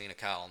playing Selena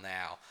Kyle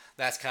now.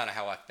 That's kind of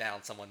how I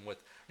found someone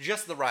with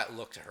just the right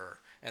look to her.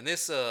 And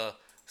this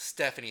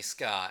Stephanie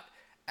Scott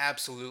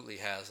absolutely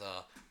has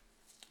a.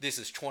 This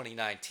is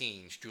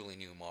 2019's Julie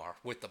Newmar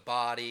with the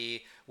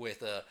body,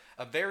 with a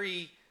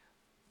very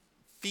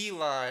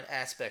feline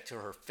aspect to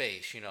her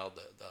face. You know,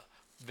 the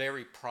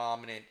very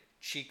prominent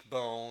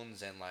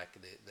cheekbones and like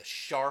the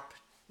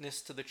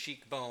sharpness to the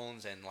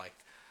cheekbones and like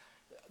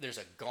there's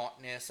a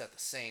gauntness at the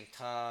same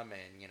time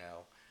and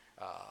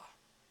uh,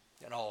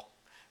 and all.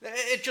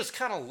 It just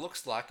kind of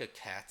looks like a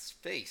cat's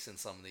face in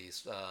some of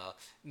these,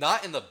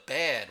 not in the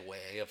bad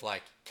way of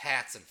like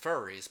cats and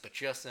furries, but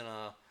just in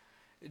a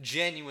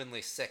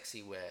genuinely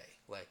sexy way.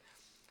 Like,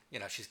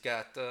 she's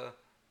got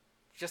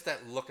just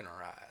that look in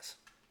her eyes.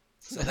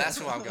 So that's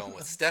who I'm going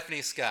with.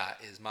 Stephanie Scott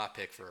is my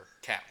pick for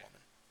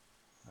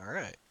Catwoman. All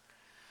right.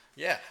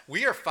 Yeah,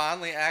 we are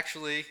finally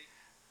actually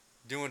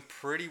doing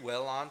pretty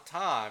well on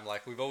time.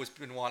 Like we've always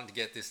been wanting to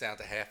get this down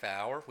to half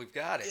hour. We've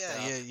got it.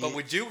 Yeah, yeah, But yeah.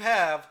 we do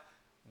have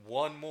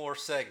one more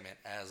segment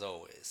as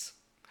always.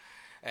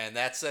 And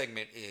that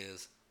segment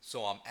is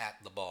So I'm at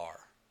the Bar.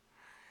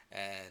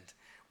 And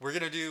we're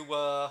going to do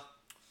a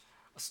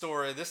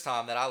story this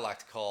time that I like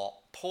to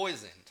call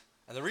Poisoned.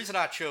 And the reason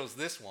I chose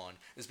this one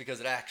is because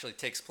it actually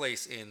takes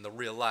place in the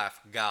real life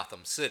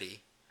Gotham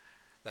City,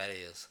 that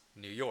is,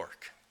 New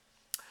York.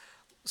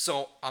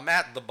 So I'm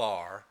at the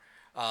bar,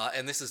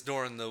 and this is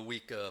during the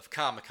week of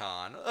Comic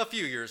Con a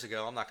few years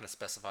ago. I'm not going to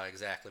specify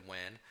exactly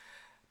when,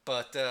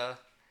 but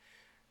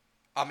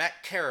I'm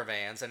at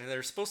Caravans, and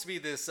there's supposed to be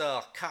this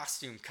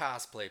costume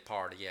cosplay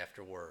party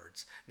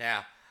afterwards.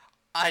 Now,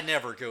 I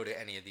never go to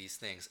any of these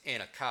things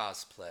in a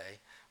cosplay.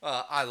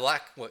 I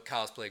like what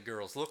cosplay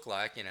girls look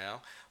like,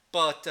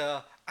 but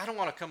I don't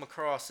want to come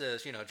across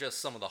as, just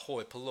some of the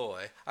hoi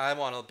polloi. I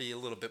want to be a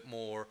little bit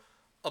more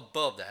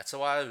above that.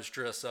 So I was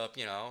dressed up,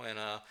 in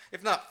a,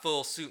 if not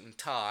full suit and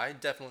tie,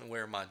 definitely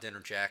wear my dinner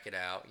jacket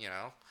out,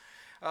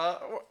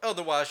 or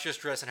otherwise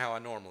just dressing how I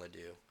normally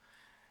do.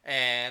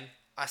 And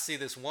I see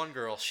this one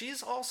girl.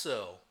 She's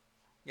also,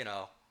 you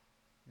know,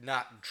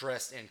 not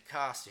dressed in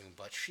costume,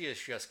 but she has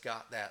just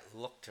got that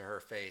look to her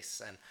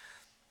face. And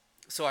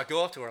so I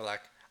go up to her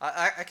like,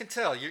 I can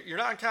tell you're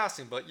not in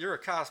costume, but you're a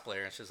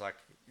cosplayer. And she's like,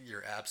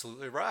 you're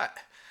absolutely right.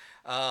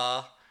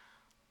 Uh,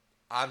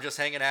 I'm just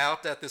hanging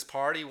out at this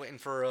party waiting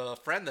for a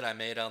friend that I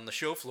made on the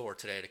show floor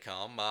today to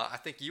come. I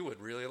think you would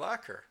really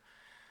like her.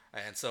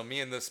 And so me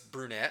and this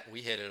brunette,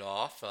 we hit it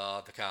off,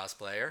 the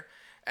cosplayer.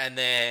 And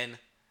then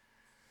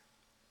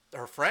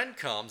her friend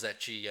comes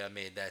that she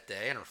made that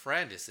day, and her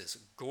friend is this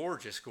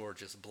gorgeous,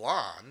 gorgeous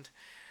blonde.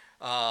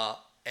 Uh,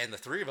 and the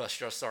three of us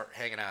just start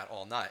hanging out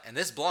all night. And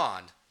this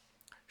blonde,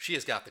 she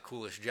has got the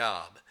coolest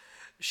job.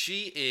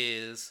 She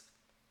is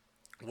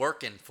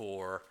working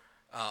for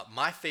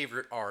my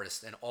favorite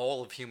artist in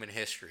all of human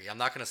history. I'm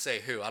not going to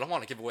say who. I don't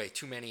want to give away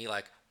too many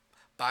like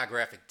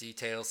biographic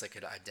details that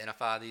could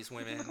identify these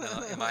women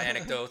in my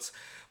anecdotes.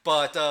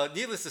 But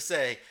needless to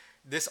say,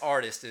 this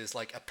artist is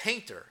like a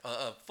painter,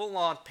 a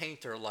full-on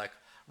painter like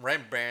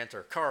Rembrandt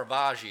or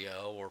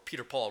Caravaggio or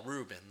Peter Paul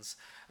Rubens.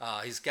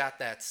 He's got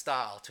that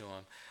style to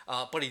him,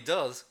 but he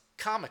does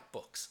comic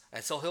books,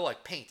 and so he'll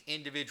like paint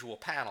individual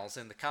panels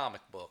in the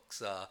comic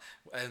books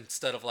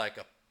instead of like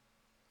a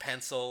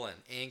pencil and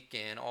ink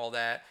and all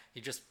that.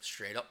 He just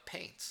straight up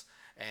paints,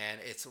 and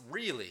it's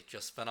really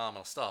just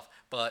phenomenal stuff.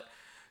 But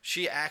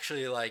she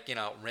actually like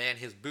ran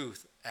his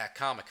booth at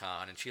Comic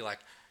Con, and she like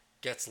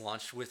gets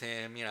lunch with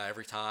him,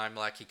 every time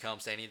like he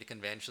comes to any of the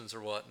conventions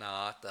or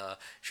whatnot.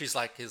 She's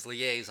like his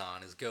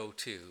liaison, his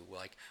go-to,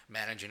 like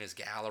managing his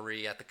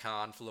gallery at the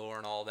con floor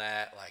and all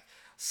that. Like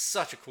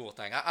such a cool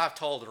thing. I've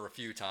told her a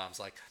few times,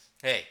 like,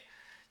 hey,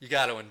 you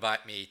got to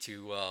invite me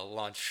to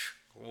lunch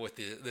with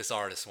this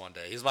artist one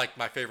day. He's like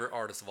my favorite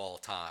artist of all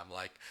time.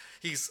 Like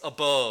he's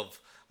above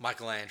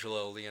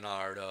Michelangelo,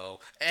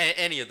 Leonardo,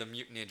 any of the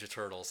Mutant Ninja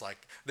Turtles.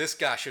 Like this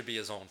guy should be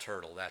his own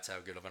turtle. That's how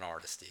good of an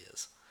artist he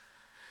is.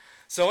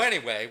 So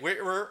anyway,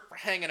 we're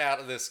hanging out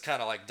at this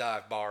kind of like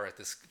dive bar at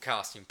this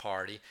costume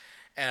party,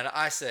 and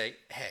I say,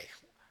 hey,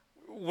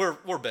 we're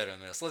better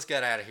than this. Let's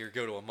get out of here.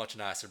 Go to a much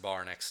nicer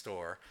bar next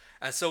door.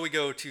 And so we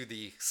go to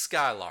the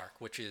Skylark,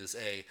 which is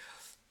a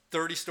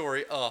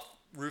 30-story up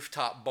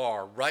rooftop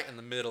bar right in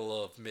the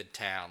middle of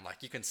Midtown.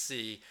 Like you can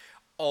see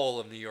all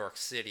of New York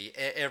City,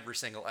 every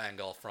single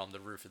angle from the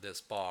roof of this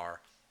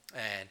bar.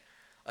 And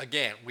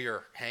again, we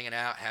are hanging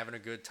out, having a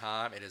good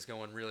time. It is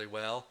going really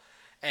well.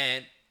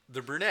 And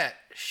the brunette,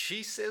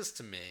 she says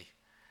to me,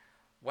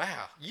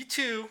 wow, you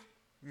two,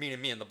 meaning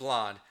me and the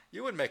blonde,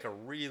 you would make a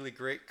really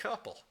great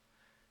couple.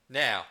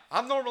 Now,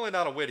 I'm normally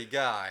not a witty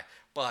guy,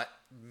 but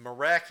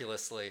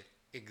miraculously,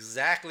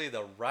 exactly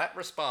the right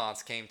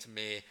response came to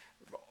me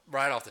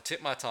right off the tip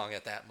of my tongue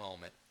at that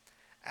moment.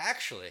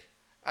 Actually,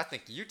 I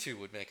think you two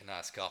would make a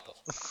nice couple.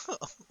 Oh,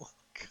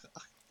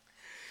 God.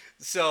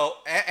 So,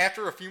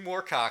 after a few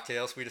more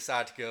cocktails, we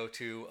decided to go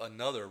to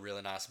another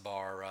really nice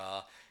bar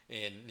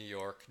in New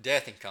York,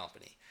 Death and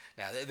Company.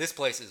 Now, this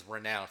place is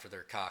renowned for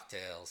their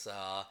cocktails.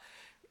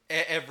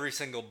 Every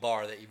single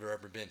bar that you've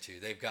ever been to,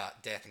 they've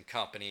got Death and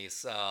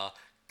Company's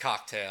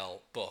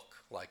cocktail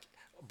book, like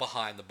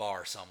behind the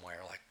bar somewhere.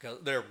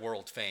 Like they're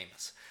world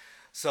famous.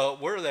 So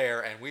we're there,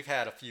 and we've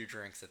had a few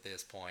drinks at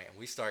this point, and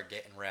we start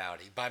getting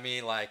rowdy. By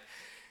me, like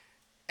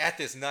at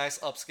this nice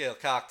upscale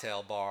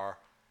cocktail bar,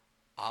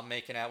 I'm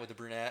making out with the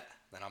brunette,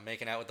 then I'm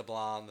making out with the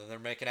blonde, then they're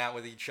making out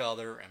with each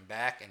other, and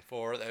back and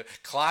forth,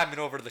 climbing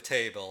over to the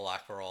table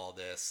like for all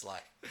this.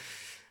 Like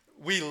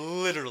we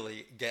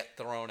literally get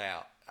thrown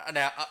out.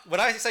 Now, when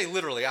I say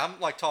literally, I'm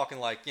like talking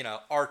like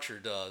Archer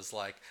does,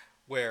 like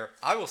where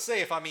I will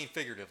say if I mean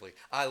figuratively,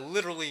 I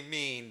literally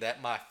mean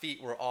that my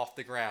feet were off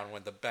the ground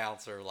when the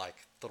bouncer like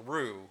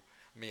threw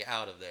me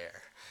out of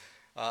there.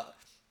 Uh,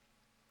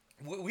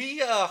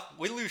 we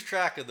lose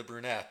track of the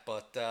brunette,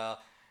 but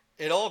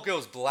it all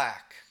goes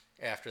black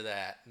after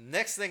that.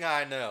 Next thing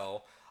I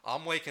know,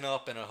 I'm waking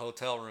up in a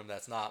hotel room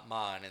that's not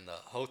mine in the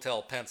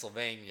Hotel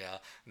Pennsylvania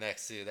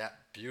next to that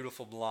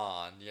beautiful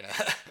blonde.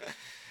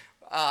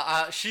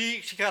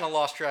 She kind of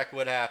lost track of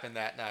what happened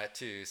that night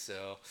too.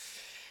 So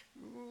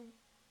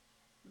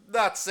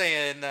not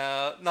saying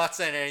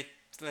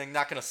anything.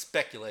 Not going to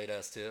speculate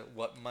as to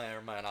what may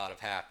or may not have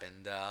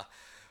happened.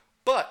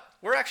 But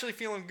we're actually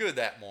feeling good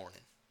that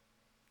morning.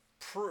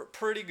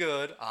 Pretty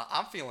good.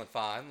 I'm feeling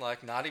fine.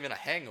 Like not even a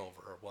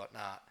hangover or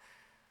whatnot.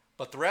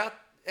 But throughout,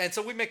 and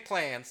so we make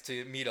plans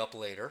to meet up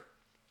later,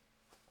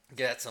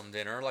 get some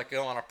dinner, like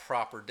go on a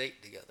proper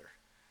date together.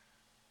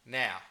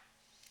 Now,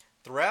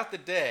 throughout the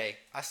day,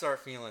 I start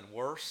feeling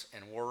worse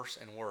and worse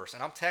and worse.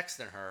 And I'm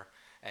texting her,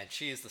 and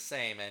she is the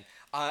same. And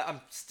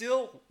I'm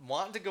still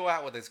wanting to go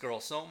out with this girl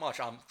so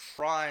much. I'm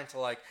trying to,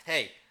 like,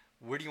 hey,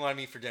 where do you want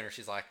to meet for dinner?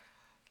 She's like,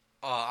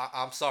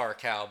 I'm sorry,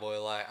 cowboy.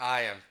 Like,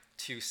 I am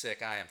too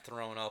sick. I am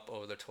throwing up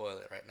over the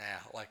toilet right now.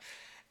 Like,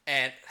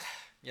 and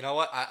you know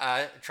what?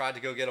 I tried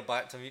to go get a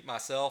bite to eat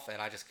myself,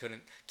 and I just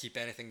couldn't keep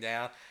anything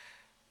down.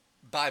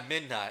 By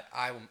midnight,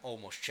 I'm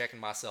almost checking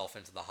myself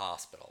into the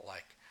hospital.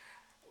 Like,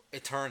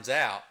 it turns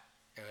out,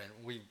 and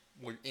we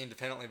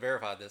independently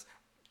verified this,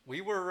 we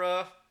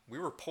were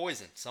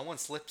poisoned. Someone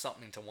slipped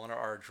something into one of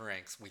our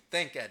drinks. We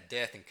think at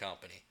Death and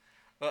Company,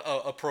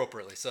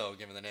 appropriately so,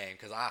 given the name,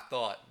 because I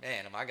thought,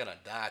 man, am I gonna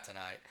die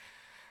tonight?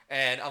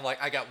 And I'm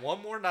like, I got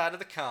one more night of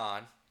the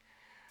con.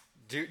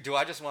 Do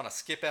I just want to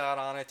skip out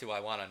on it? Do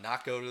I want to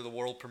not go to the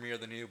world premiere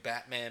of the new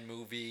Batman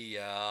movie?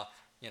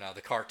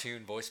 The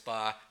cartoon voiced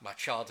by my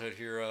childhood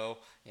hero,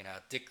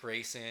 Dick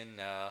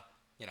Grayson.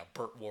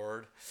 Burt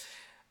Ward.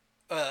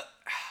 Uh,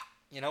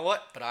 you know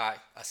what? But I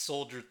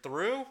soldiered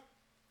through.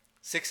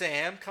 6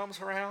 a.m. comes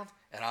around,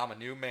 and I'm a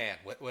new man.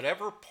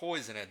 Whatever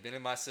poison had been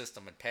in my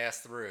system had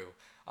passed through.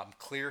 I'm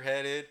clear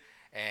headed,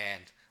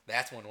 and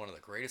that's when one of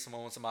the greatest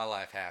moments of my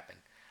life happened.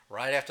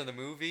 Right after the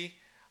movie,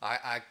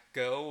 I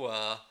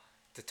go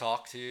to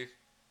talk to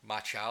my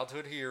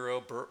childhood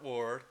hero, Burt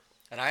Ward,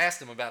 and I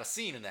asked him about a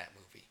scene in that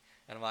movie.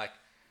 And I'm like,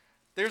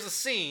 there's a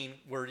scene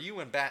where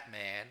you and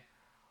Batman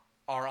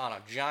are on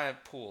a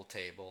giant pool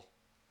table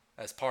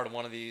as part of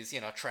one of these,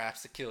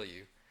 traps to kill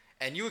you.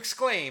 And you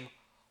exclaim,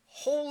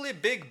 "Holy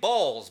big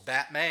balls,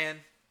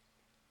 Batman."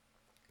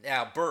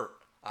 Now, Bert,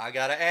 I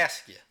gotta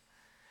ask you,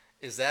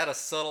 is that a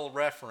subtle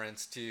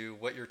reference to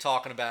what you're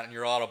talking about in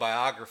your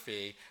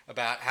autobiography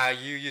about how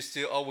you used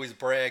to always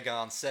brag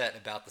on set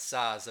about the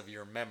size of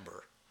your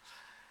member?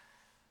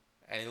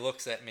 And he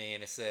looks at me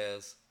and he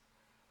says,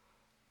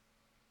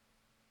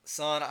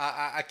 "Son,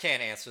 I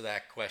can't answer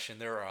that question.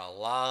 There are a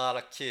lot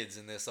of kids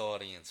in this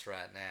audience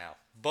right now.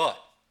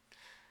 But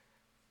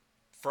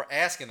for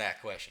asking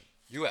that question,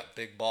 you have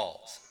big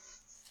balls.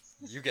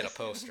 You get a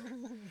poster."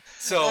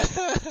 So,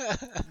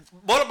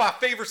 one of my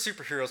favorite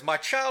superheroes, my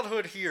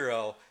childhood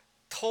hero,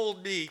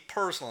 told me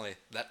personally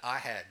that I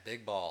had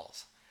big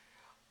balls.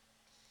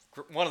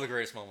 One of the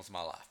greatest moments of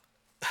my life.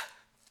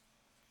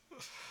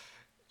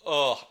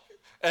 Oh,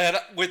 and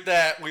with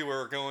that, we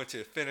were going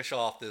to finish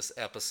off this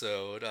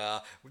episode.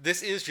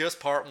 This is just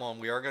part one.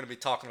 We are going to be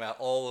talking about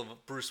all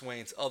of Bruce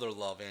Wayne's other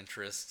love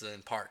interests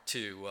in part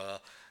two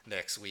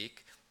next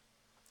week.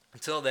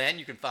 Until then,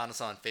 you can find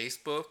us on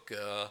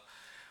Facebook.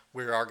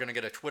 We are going to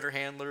get a Twitter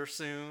handler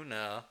soon.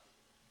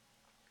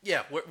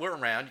 Yeah, we're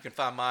around. You can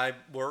find my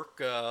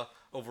work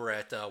over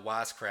at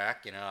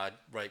Wisecrack. I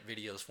write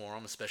videos for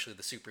them, especially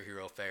the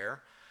Superhero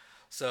Fair.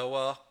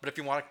 So, but if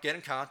you want to get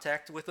in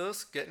contact with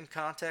us, get in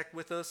contact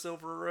with us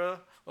over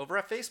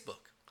at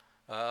Facebook.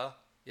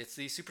 It's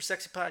the Super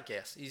Sexy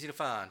Podcast. Easy to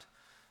find.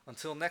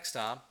 Until next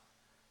time,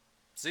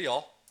 see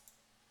y'all.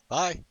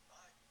 Bye.